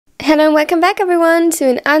Hello and welcome back everyone to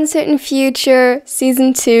An Uncertain Future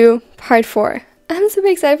Season 2 Part 4. I'm super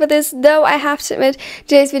excited for this, though I have to admit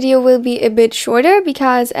today's video will be a bit shorter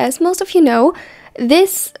because, as most of you know,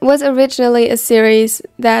 this was originally a series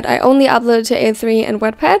that I only uploaded to A3 and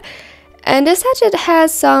Wattpad, and as such it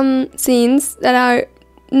has some scenes that are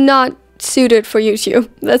not suited for YouTube.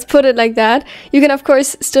 Let's put it like that. You can of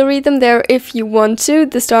course still read them there if you want to.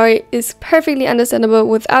 The story is perfectly understandable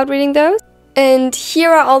without reading those. And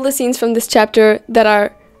here are all the scenes from this chapter that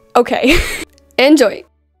are okay. Enjoy!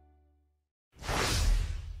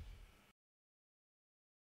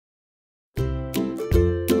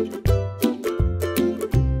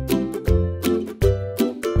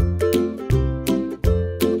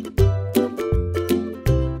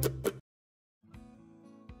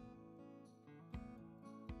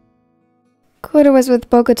 Kuroo was with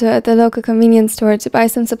Bokuto at the local convenience store to buy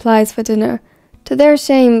some supplies for dinner. To their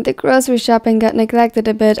shame, the grocery shopping got neglected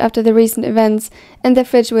a bit after the recent events, and the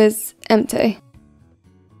fridge was empty.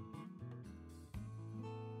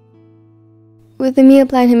 With the meal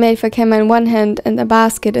plan he made for Kenma in one hand and a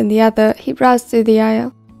basket in the other, he browsed through the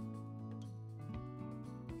aisle.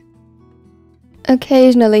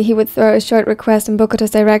 Occasionally, he would throw a short request in Bokuto's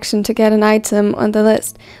direction to get an item on the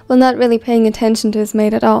list, while not really paying attention to his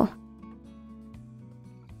mate at all.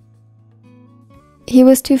 He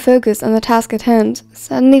was too focused on the task at hand,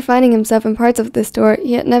 suddenly finding himself in parts of the store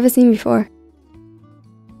he had never seen before.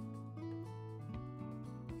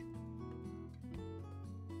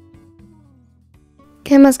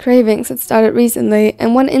 Kenma's cravings had started recently,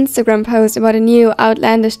 and one Instagram post about a new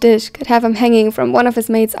outlandish dish could have him hanging from one of his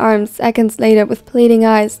mate's arms seconds later with pleading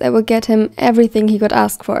eyes that would get him everything he could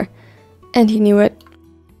ask for. And he knew it.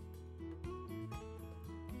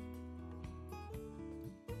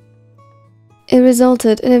 It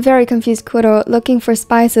resulted in a very confused Kuroo looking for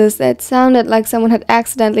spices that sounded like someone had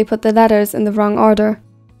accidentally put the letters in the wrong order.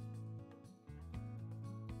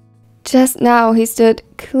 Just now he stood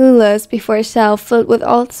clueless before a shelf filled with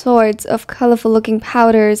all sorts of colorful looking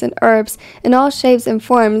powders and herbs in all shapes and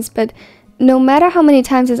forms, but no matter how many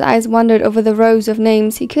times his eyes wandered over the rows of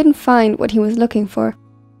names, he couldn't find what he was looking for.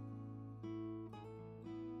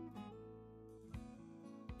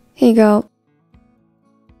 He gulped.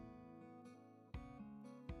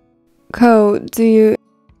 Do you...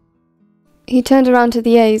 He turned around to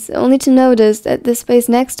the ace, only to notice that the space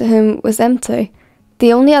next to him was empty.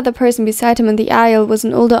 The only other person beside him in the aisle was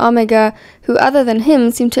an older Omega, who other than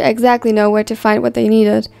him seemed to exactly know where to find what they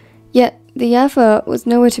needed. Yet, the Alpha was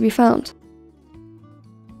nowhere to be found.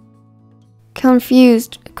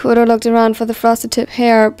 Confused, Kuroo looked around for the frosted tip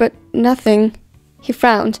hair, but nothing. He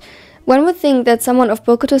frowned. One would think that someone of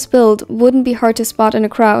Bokuto's build wouldn't be hard to spot in a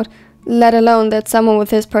crowd, let alone that someone with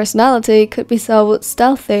his personality could be so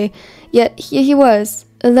stealthy, yet here he was,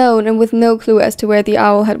 alone and with no clue as to where the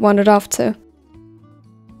owl had wandered off to.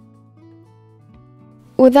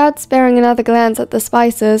 Without sparing another glance at the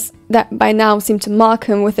spices, that by now seemed to mock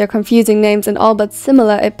him with their confusing names and all but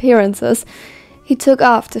similar appearances, he took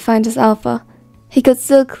off to find his Alpha. He could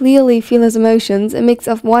still clearly feel his emotions, a mix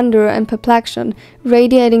of wonder and perplexion,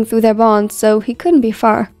 radiating through their bond, so he couldn't be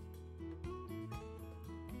far.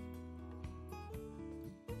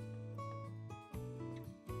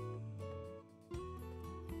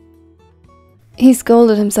 He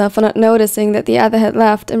scolded himself for not noticing that the other had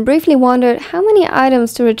left, and briefly wondered how many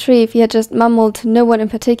items to retrieve he had just mumbled to no one in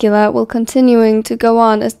particular, while continuing to go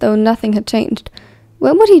on as though nothing had changed.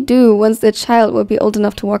 What would he do once the child would be old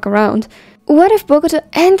enough to walk around? What if Bokuto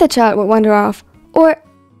and the child would wander off? Or...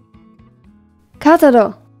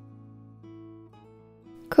 Kataro!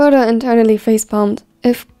 Kuroo internally facepalmed.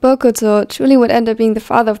 If Bokuto truly would end up being the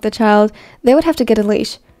father of the child, they would have to get a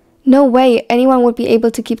leash. No way anyone would be able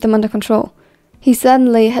to keep them under control. He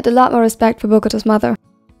suddenly had a lot more respect for Bokuto's mother.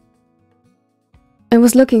 I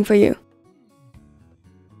was looking for you.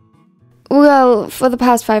 Well, for the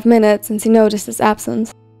past 5 minutes, since he noticed his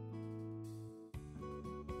absence.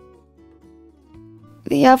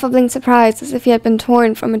 The Alpha blinked surprised as if he had been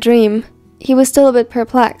torn from a dream. He was still a bit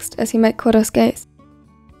perplexed as he met Kuroo's gaze.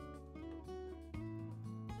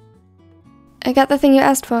 I got the thing you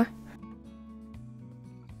asked for.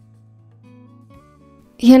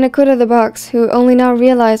 He handed Kuroo the box, who only now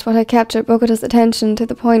realized what had captured Bokuto's attention to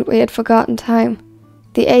the point where he had forgotten time.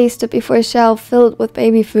 The ace stood before a shelf filled with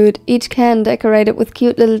baby food, each can decorated with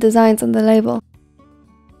cute little designs on the label.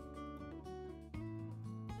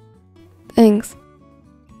 Thanks.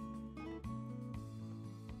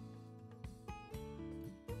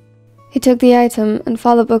 He took the item and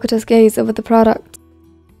followed Bokuto's gaze over the product.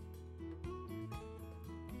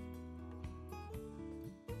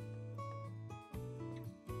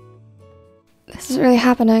 This is really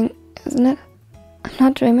happening, isn't it? I'm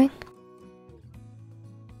not dreaming.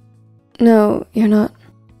 No, you're not.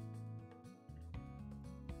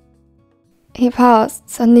 He paused,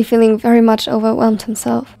 suddenly feeling very much overwhelmed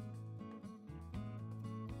himself.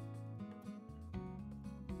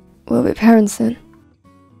 We'll be parents soon.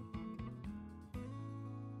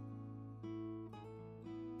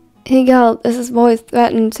 He gulped as his voice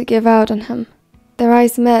threatened to give out on him. Their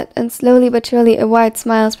eyes met, and slowly but surely a wide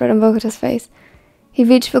smile spread on Bokuto's face. He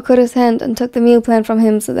reached for Kuro's hand and took the meal plan from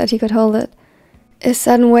him so that he could hold it. A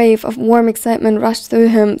sudden wave of warm excitement rushed through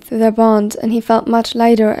him, through their bond, and he felt much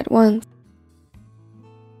lighter at once.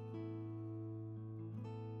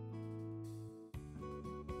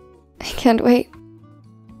 I can't wait.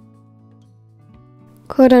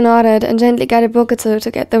 Kuroo nodded and gently guided Bokuto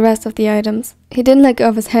to get the rest of the items. He didn't let go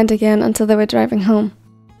of his hand again until they were driving home.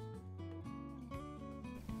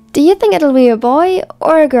 Do you think it'll be a boy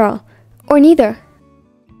or a girl? Or neither?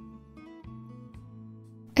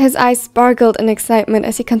 His eyes sparkled in excitement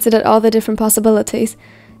as he considered all the different possibilities.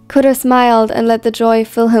 Kuroo smiled and let the joy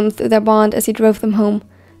fill him through their bond as he drove them home.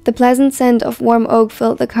 The pleasant scent of warm oak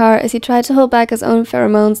filled the car as he tried to hold back his own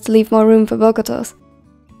pheromones to leave more room for Bokuto's.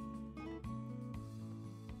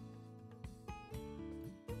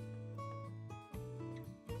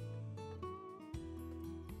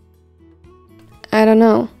 I don't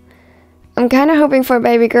know. I'm kinda hoping for a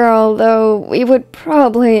baby girl, though we would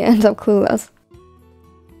probably end up clueless.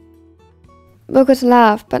 Bokuto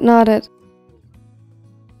laughed, but nodded.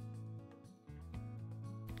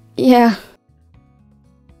 Yeah.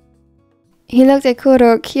 He looked at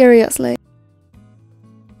Kuroo curiously.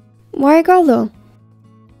 Why a girl, though?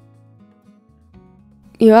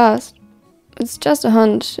 You asked. It's just a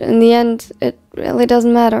hunch. In the end, it really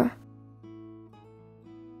doesn't matter.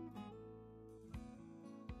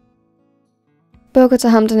 Bokuto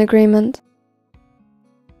hummed in agreement.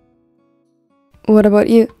 What about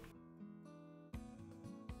you?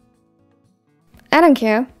 I don't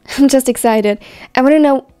care. I'm just excited. I want to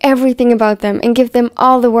know everything about them and give them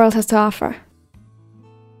all the world has to offer.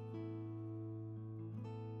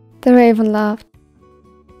 The raven laughed.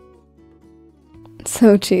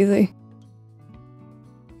 So cheesy.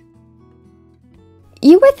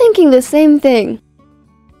 You were thinking the same thing.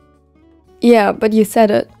 Yeah, but you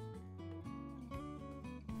said it.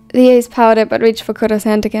 The ace pouted but reached for Kuroo's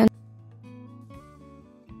hand again.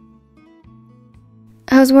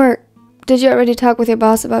 How's work? Did you already talk with your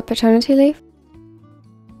boss about paternity leave?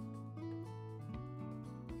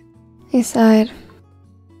 He sighed.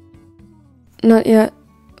 Not yet.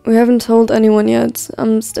 We haven't told anyone yet.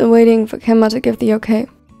 I'm still waiting for Kenma to give the okay.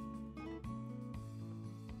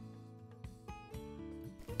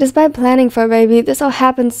 Despite planning for a baby, this all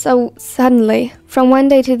happened so suddenly. From one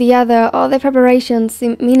day to the other, all their preparations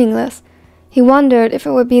seemed meaningless. He wondered if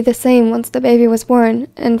it would be the same once the baby was born,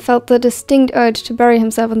 and felt the distinct urge to bury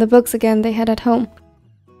himself in the books again they had at home.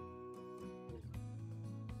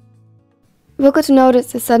 Bokuto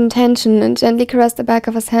noticed his sudden tension and gently caressed the back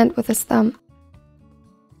of his hand with his thumb.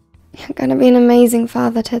 You're gonna be an amazing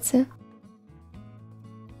father, Tetsu.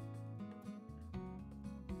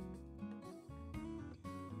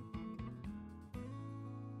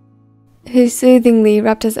 He soothingly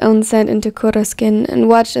wrapped his own scent into Kuroo's skin and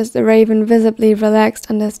watched as the raven visibly relaxed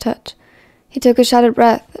under his touch. He took a shattered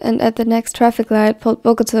breath and at the next traffic light pulled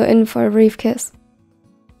Bokuto in for a brief kiss.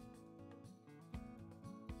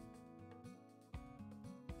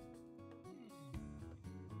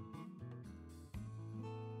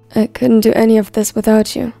 I couldn't do any of this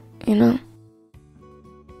without you, you know.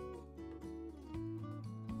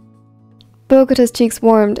 Bokuto's cheeks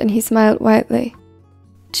warmed and he smiled widely.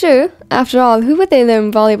 True, after all, who would they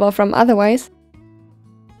learn volleyball from otherwise?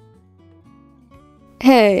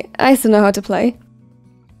 Hey, I still know how to play.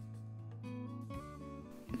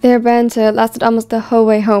 Their banter lasted almost the whole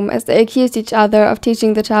way home as they accused each other of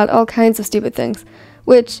teaching the child all kinds of stupid things,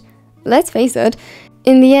 which, let's face it,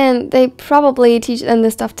 in the end, they probably teach them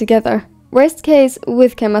this stuff together. Worst case,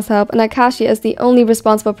 with Kenma's help, and Akashi as the only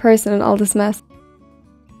responsible person in all this mess.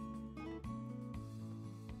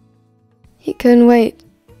 He couldn't wait.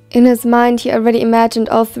 In his mind, he already imagined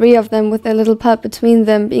all three of them with their little pup between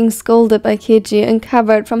them being scolded by Keiji and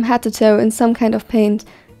covered from head to toe in some kind of paint.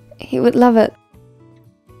 He would love it.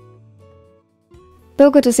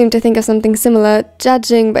 Bokuto seemed to think of something similar,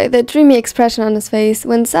 judging by the dreamy expression on his face,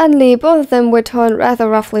 when suddenly both of them were torn rather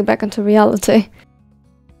roughly back into reality.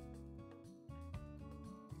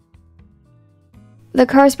 The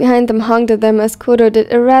cars behind them honked at them as Kuroo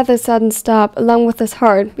did a rather sudden stop along with his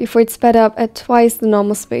heart before it sped up at twice the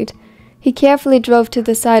normal speed. He carefully drove to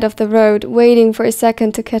the side of the road, waiting for a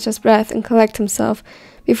second to catch his breath and collect himself,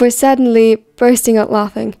 before suddenly bursting out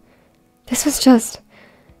laughing. This was just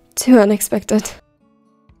too unexpected.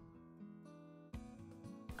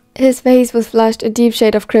 His face was flushed a deep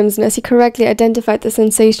shade of crimson as he correctly identified the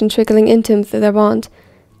sensation trickling into him through their bond.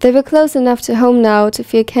 They were close enough to home now to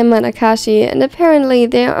feel Kenma and Akashi, and apparently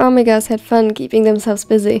their omegas had fun keeping themselves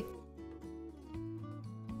busy.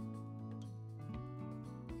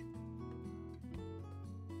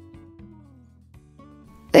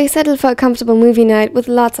 They settled for a comfortable movie night with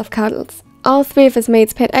lots of cuddles. All three of his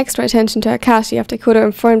mates paid extra attention to Akashi after Kuroo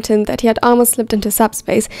informed him that he had almost slipped into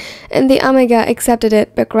subspace, and the omega accepted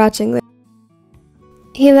it begrudgingly.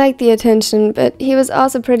 He liked the attention, but he was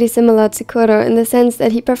also pretty similar to Kuroo in the sense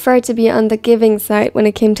that he preferred to be on the giving side when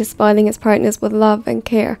it came to spoiling his partners with love and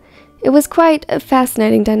care. It was quite a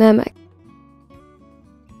fascinating dynamic.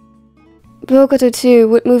 Bokuto too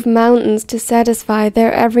would move mountains to satisfy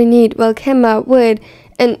their every need, while Kenma would,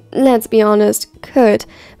 and let's be honest, could,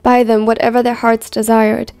 buy them whatever their hearts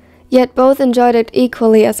desired. Yet both enjoyed it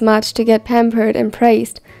equally as much to get pampered and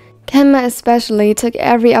praised. Kenma especially took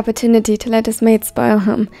every opportunity to let his mates spoil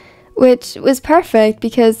him, which was perfect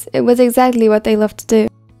because it was exactly what they loved to do.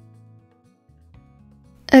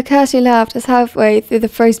 Akashi laughed as halfway through the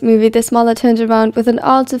first movie the smaller turned around with an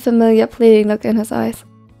all too familiar pleading look in his eyes.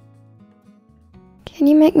 Can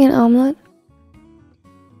you make me an omelette?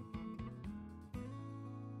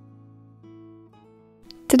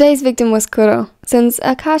 Today's victim was Kuroo, since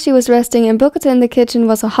Akashi was resting and Bokuto in the kitchen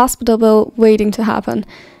was a hospital bill waiting to happen.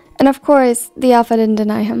 And of course, the alpha didn't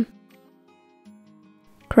deny him.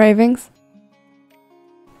 Cravings?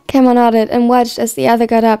 Kenma nodded and watched as the other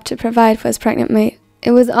got up to provide for his pregnant mate.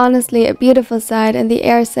 It was honestly a beautiful sight, and the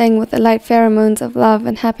air sang with the light pheromones of love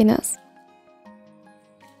and happiness.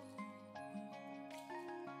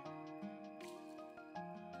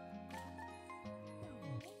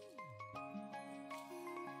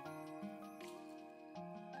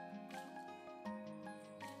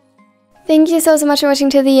 Thank you so much for watching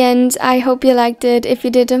to the end. I hope you liked it. If you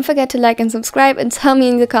did, don't forget to like and subscribe, and tell me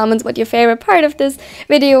in the comments what your favorite part of this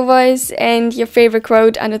video was and your favorite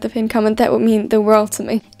quote under the pinned comment. That would mean the world to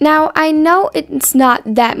me. Now, I know it's not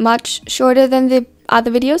that much shorter than the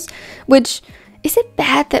other videos, which, is it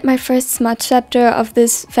bad that my first smut chapter of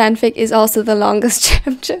this fanfic is also the longest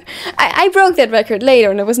chapter? I broke that record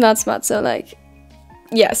later and it was not smut, so like,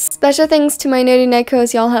 yes. Special thanks to my nerdy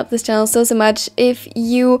nekos. Y'all help this channel so much. If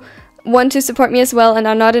you want to support me as well and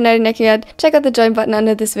are not a nerdy neko yet, check out the join button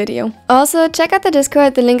under this video. Also, check out the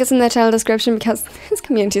Discord, the link is in the channel description because this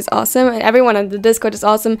community is awesome and everyone on the Discord is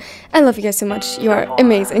awesome. I love you guys so much, you are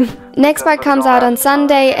amazing. Next part comes out on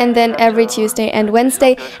Sunday and then every Tuesday and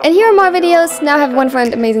Wednesday. And here are more videos. Now have a wonderful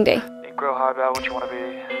and amazing day. Grow hard about what you want to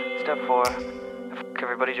be. Step 4.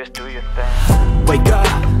 Everybody just do your thing. Wake up,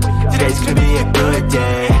 today's gonna be a good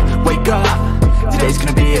day. Wake up, today's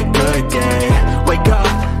gonna be a good day.